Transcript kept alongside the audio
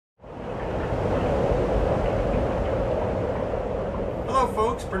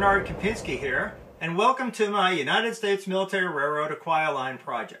folks, Bernard Kopinski here, and welcome to my United States Military Railroad Aquia Line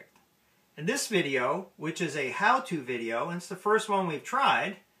project. In this video, which is a how-to video, and it's the first one we've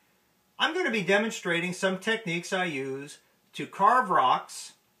tried, I'm going to be demonstrating some techniques I use to carve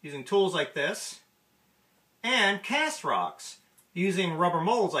rocks using tools like this, and cast rocks using rubber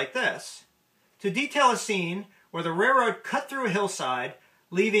molds like this, to detail a scene where the railroad cut through a hillside,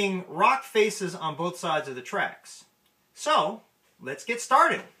 leaving rock faces on both sides of the tracks. So, let's get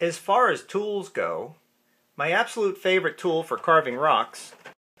started. As far as tools go, my absolute favorite tool for carving rocks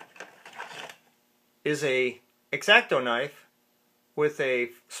is a X-Acto knife with a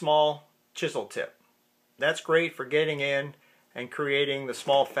small chisel tip. That's great for getting in and creating the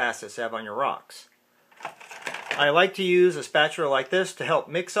small facets you have on your rocks. I like to use a spatula like this to help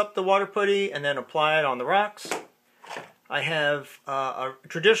mix up the water putty and then apply it on the rocks. I have a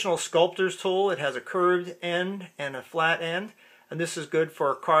traditional sculptor's tool. It has a curved end and a flat end, and this is good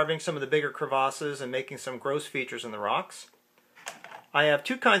for carving some of the bigger crevasses and making some gross features in the rocks. I have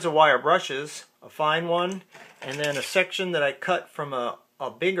two kinds of wire brushes, a fine one and then a section that I cut from a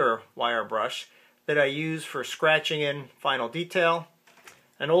bigger wire brush that I use for scratching in final detail.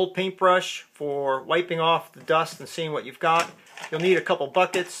 An old paintbrush for wiping off the dust and seeing what you've got. You'll need a couple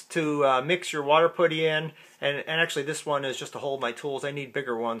buckets to mix your water putty in, and actually this one is just to hold my tools. I need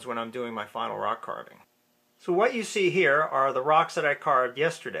bigger ones when I'm doing my final rock carving. So what you see here are the rocks that I carved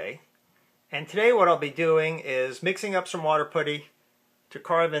yesterday, and today what I'll be doing is mixing up some water putty to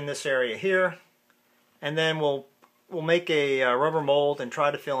carve in this area here, and then we'll make a rubber mold and try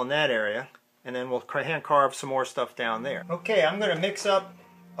to fill in that area, and then we'll hand carve some more stuff down there. Okay, I'm going to mix up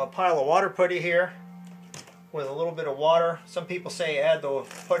a pile of water putty here with a little bit of water. Some people say add the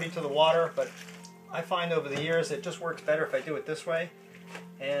putty to the water, but I find over the years it just works better if I do it this way.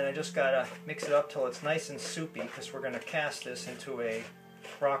 And I just gotta mix it up till it's nice and soupy, because we're going to cast this into a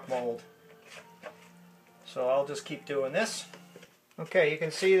rock mold. So I'll just keep doing this. Okay, you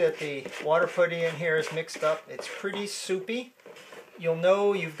can see that the water putty in here is mixed up. It's pretty soupy. You'll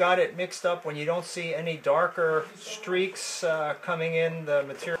know you've got it mixed up when you don't see any darker streaks coming in the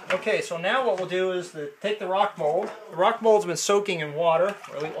material. Okay, so now what we'll do is take the rock mold. The rock mold's been soaking in water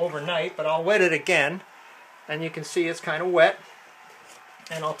really overnight, but I'll wet it again. And you can see it's kind of wet.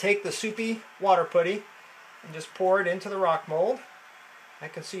 And I'll take the soupy water putty and just pour it into the rock mold. I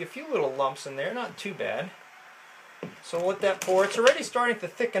can see a few little lumps in there, not too bad. So we'll let that pour. It's already starting to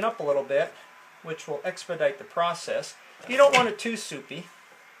thicken up a little bit, which will expedite the process. You don't want it too soupy.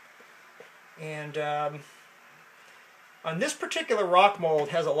 And on this particular rock mold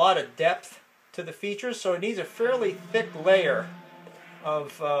has a lot of depth to the features, so it needs a fairly thick layer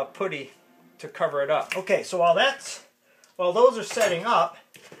of putty to cover it up. Okay, so while those are setting up,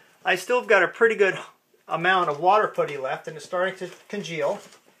 I still have got a pretty good amount of water putty left, and it's starting to congeal.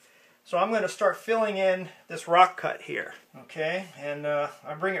 So I'm going to start filling in this rock cut here. Okay, and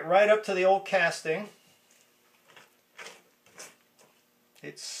I bring it right up to the old casting.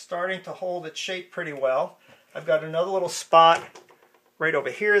 It's starting to hold its shape pretty well. I've got another little spot right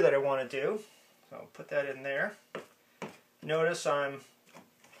over here that I want to do. So I'll put that in there. Notice I'm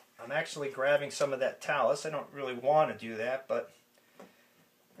actually grabbing some of that talus. I don't really want to do that, but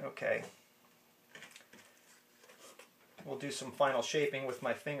okay. We'll do some final shaping with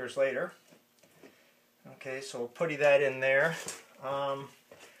my fingers later. Okay, so we'll putty that in there. I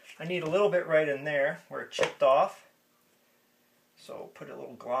need a little bit right in there where it chipped off. So we'll put a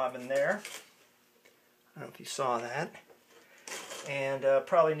little glob in there. I don't know if you saw that. And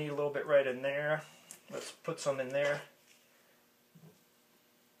probably need a little bit right in there. Let's put some in there.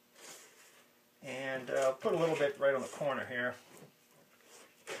 And put a little bit right on the corner here.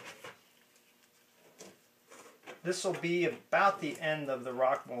 This will be about the end of the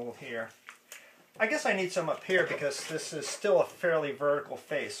rock mold here. I guess I need some up here because this is still a fairly vertical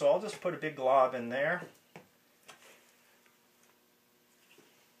face. So I'll just put a big glob in there.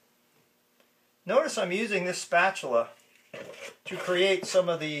 Notice I'm using this spatula to create some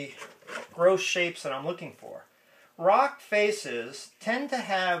of the gross shapes that I'm looking for. Rock faces tend to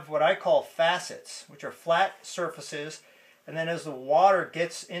have what I call facets, which are flat surfaces, and then as the water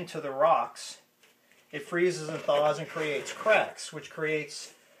gets into the rocks, it freezes and thaws and creates cracks, which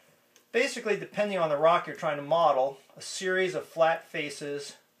creates, basically depending on the rock you're trying to model, a series of flat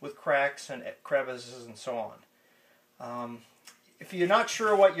faces with cracks and crevices and so on. If you're not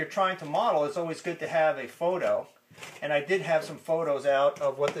sure what you're trying to model, it's always good to have a photo. And I did have some photos out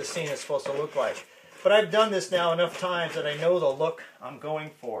of what this scene is supposed to look like. But I've done this now enough times that I know the look I'm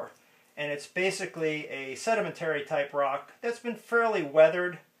going for. And it's basically a sedimentary type rock that's been fairly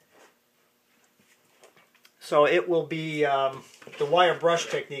weathered. So it will be, the wire brush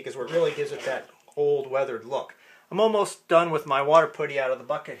technique is what really gives it that old weathered look. I'm almost done with my water putty out of the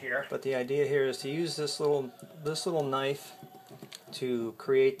bucket here. But the idea here is to use this little knife to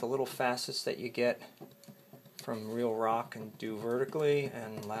create the little facets that you get from real rock and do vertically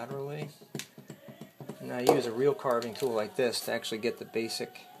and laterally. And I use a real carving tool like this to actually get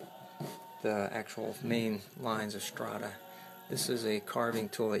the actual main lines of strata. This is a carving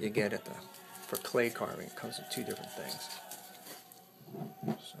tool that you get for clay carving. It comes in two different things.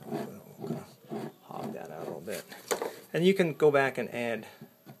 So we're going to hog that out a little bit. And you can go back and add,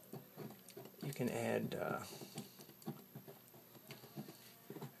 and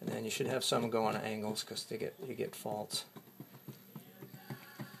then you should have some go on angles because you get faults.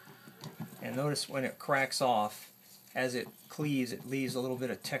 And notice when it cracks off, as it cleaves, it leaves a little bit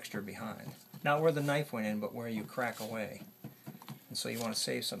of texture behind. Not where the knife went in, but where you crack away. And so you want to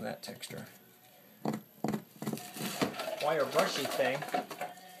save some of that texture. Wire brushy thing,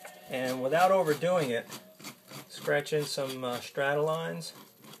 and without overdoing it, scratch in some strata lines.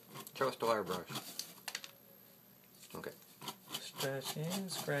 Show us the wire brush. Okay.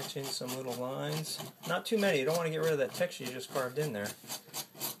 Scratch in some little lines. Not too many. You don't want to get rid of that texture you just carved in there.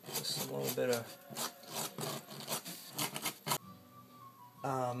 Just a little bit of...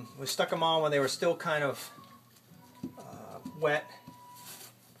 we stuck them on when they were still kind of wet.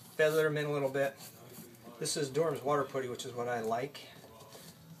 Feathered them in a little bit. This is Durham's water putty, which is what I like.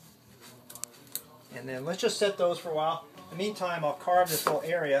 And then let's just set those for a while. In the meantime, I'll carve this little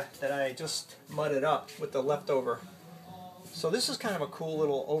area that I just mudded up with the leftover. So this is kind of a cool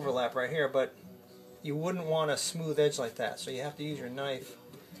little overlap right here, but you wouldn't want a smooth edge like that. So you have to use your knife.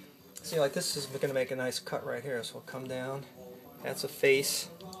 See, like this is going to make a nice cut right here. So we'll come down. That's a face.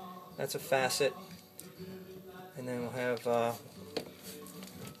 That's a facet. And then we'll have...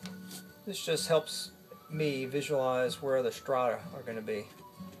 this just helps me visualize where the strata are going to be.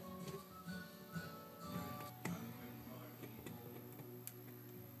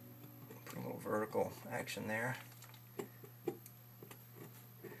 Put a little vertical action there.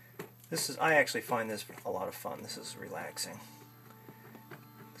 I actually find this a lot of fun. This is relaxing.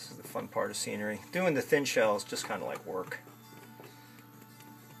 This is the fun part of scenery. Doing the thin shells just kind of like work.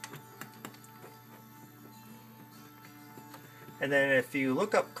 And then if you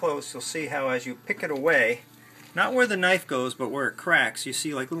look up close, you'll see how as you pick it away, not where the knife goes, but where it cracks, you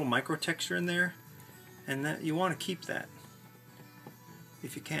see like little micro texture in there. And that you want to keep that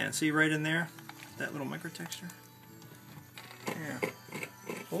if you can. See right in there? That little micro texture? Yeah.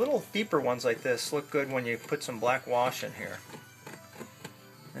 The little deeper ones like this look good when you put some black wash in here.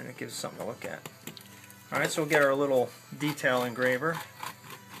 And it gives something to look at. Alright, so we'll get our little detail engraver.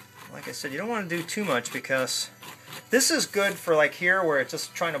 Like I said, you don't want to do too much because this is good for like here where it's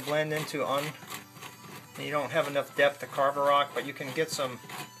just trying to blend into and you don't have enough depth to carve a rock, but you can get some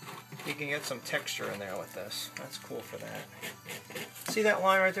texture in there with this. That's cool for that. See that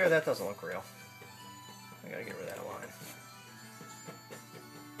line right there? That doesn't look real. I gotta get rid of that line.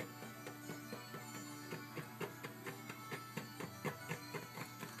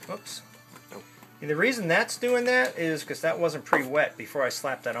 Whoops. Nope. And the reason that's doing that is because that wasn't pre-wet before I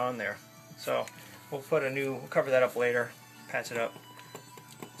slapped that on there. So we'll cover that up later, patch it up.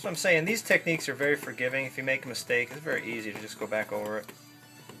 So I'm saying these techniques are very forgiving. If you make a mistake, it's very easy to just go back over it.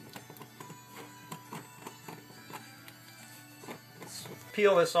 Let's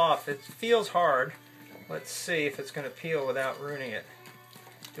peel this off. It feels hard. Let's see if it's going to peel without ruining it.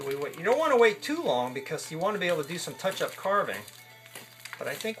 You don't want to wait too long because you want to be able to do some touch-up carving. But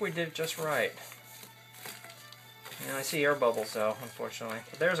I think we did it just right. And I see air bubbles though, unfortunately.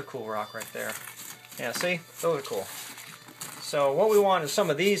 But there's a cool rock right there. Yeah, see? Those are cool. So what we want is some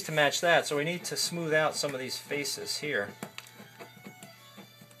of these to match that, so we need to smooth out some of these faces here.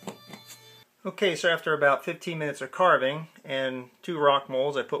 Okay, so after about 15 minutes of carving and 2 rock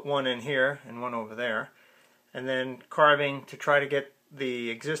molds, I put one in here and one over there, and then carving to try to get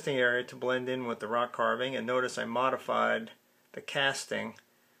the existing area to blend in with the rock carving. And notice I modified the casting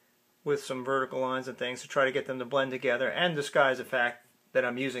with some vertical lines and things to try to get them to blend together and disguise the fact that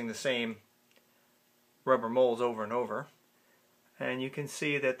I'm using the same rubber molds over and over. And you can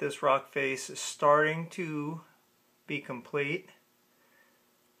see that this rock face is starting to be complete.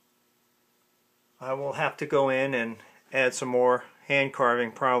 I will have to go in and add some more hand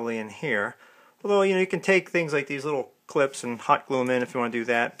carving probably in here. Although, you can take things like these little clips and hot glue them in if you want to do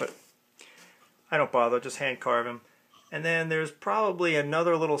that, but I don't bother, just hand carve them. And then there's probably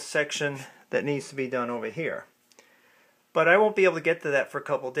another little section that needs to be done over here. But I won't be able to get to that for a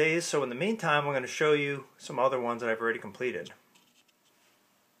couple days, so in the meantime I'm going to show you some other ones that I've already completed.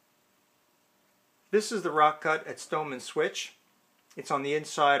 This is the rock cut at Stoneman Switch. It's on the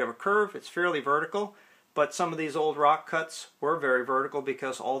inside of a curve. It's fairly vertical, but some of these old rock cuts were very vertical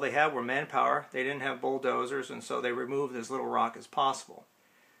because all they had were manpower. They didn't have bulldozers, and so they removed as little rock as possible.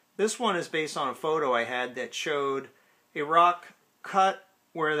 This one is based on a photo I had that showed a rock cut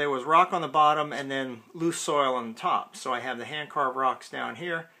where there was rock on the bottom and then loose soil on the top. So I have the hand-carved rocks down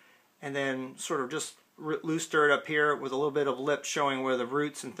here and then sort of just loose dirt up here with a little bit of lip showing where the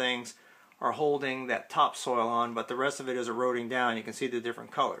roots and things are holding that topsoil on, but the rest of it is eroding down. You can see the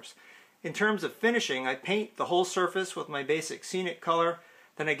different colors. In terms of finishing, I paint the whole surface with my basic scenic color,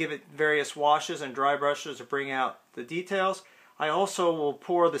 then I give it various washes and dry brushes to bring out the details. I also will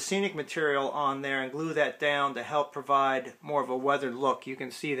pour the scenic material on there and glue that down to help provide more of a weathered look. You can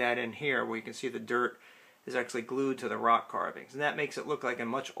see that in here where you can see the dirt is actually glued to the rock carvings, and that makes it look like a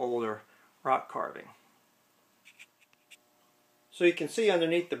much older rock carving. So you can see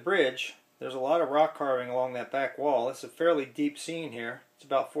underneath the bridge there's a lot of rock carving along that back wall. It's a fairly deep seam here. It's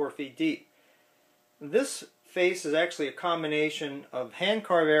about 4 feet deep. This face is actually a combination of hand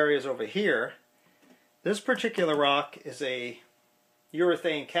carved areas over here. This particular rock is a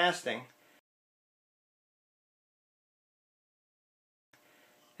urethane casting.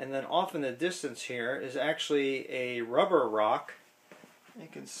 And then off in the distance here is actually a rubber rock. You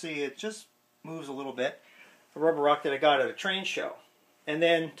can see it just moves a little bit. A rubber rock that I got at a train show. And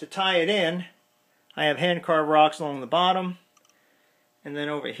then to tie it in, I have hand-carved rocks along the bottom. And then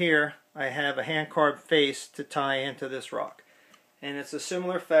over here, I have a hand-carved face to tie into this rock. And it's a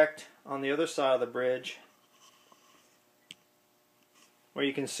similar effect on the other side of the bridge, where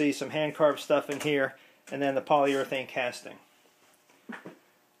you can see some hand-carved stuff in here, and then the polyurethane casting.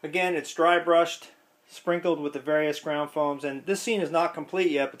 Again, it's dry brushed, sprinkled with the various ground foams, and this scene is not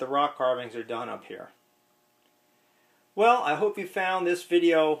complete yet, but the rock carvings are done up here. Well, I hope you found this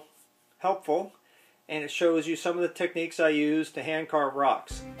video helpful, and it shows you some of the techniques I use to hand carve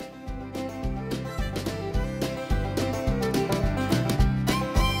rocks.